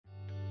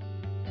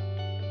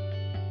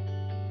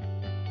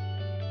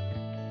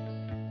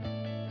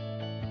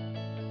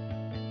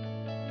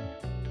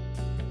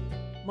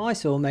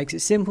MySOYL makes it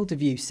simple to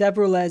view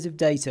several layers of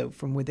data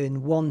from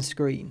within one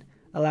screen,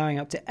 allowing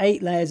up to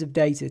 8 layers of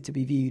data to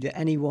be viewed at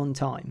any one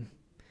time.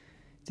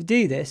 To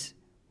do this,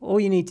 all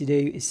you need to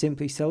do is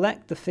simply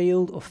select the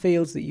field or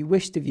fields that you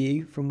wish to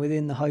view from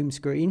within the home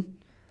screen,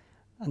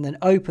 and then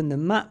open the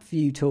Map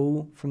View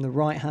tool from the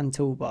right-hand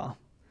toolbar.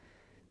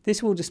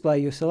 This will display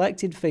your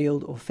selected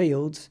field or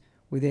fields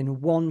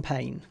within one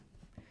pane.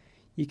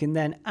 You can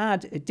then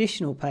add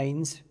additional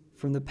panes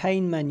from the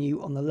pane menu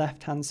on the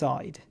left-hand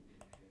side.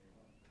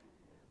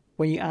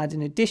 When you add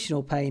an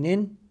additional pane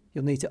in,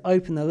 you'll need to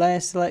open the layer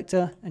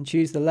selector and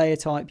choose the layer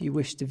type you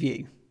wish to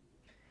view.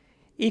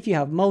 If you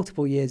have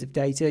multiple years of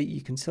data,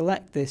 you can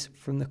select this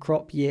from the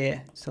crop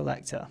year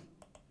selector.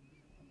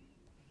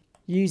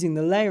 Using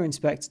the layer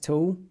inspector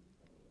tool,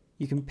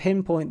 you can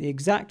pinpoint the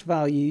exact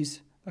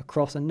values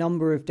across a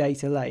number of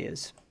data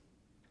layers.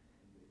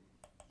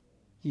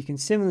 You can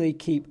similarly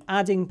keep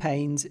adding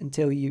panes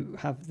until you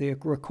have the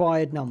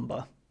required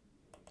number,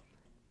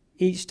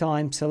 each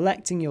time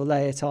selecting your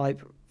layer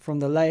type from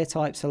the layer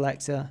type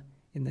selector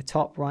in the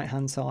top right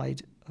hand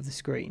side of the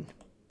screen.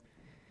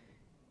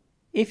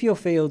 If your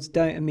fields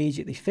don't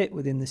immediately fit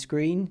within the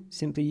screen,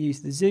 simply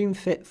use the zoom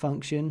fit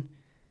function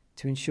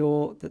to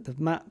ensure that the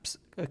maps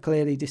are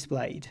clearly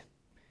displayed.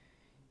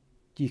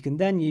 You can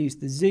then use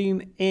the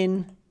zoom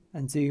in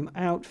and zoom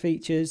out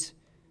features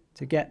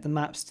to get the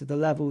maps to the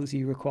levels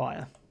you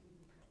require.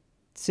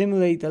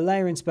 Similarly, the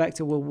layer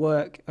inspector will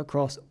work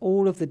across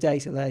all of the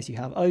data layers you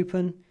have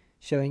open,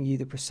 showing you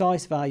the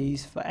precise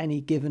values for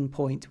any given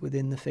point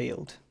within the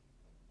field.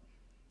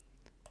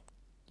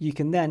 You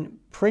can then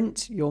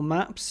print your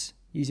maps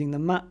using the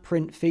map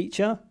print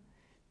feature.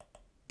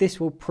 This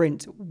will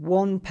print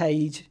one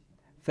page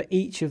for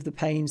each of the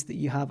panes that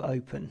you have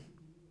open.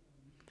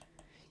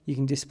 You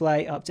can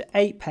display up to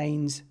 8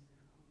 panes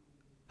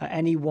at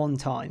any one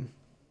time.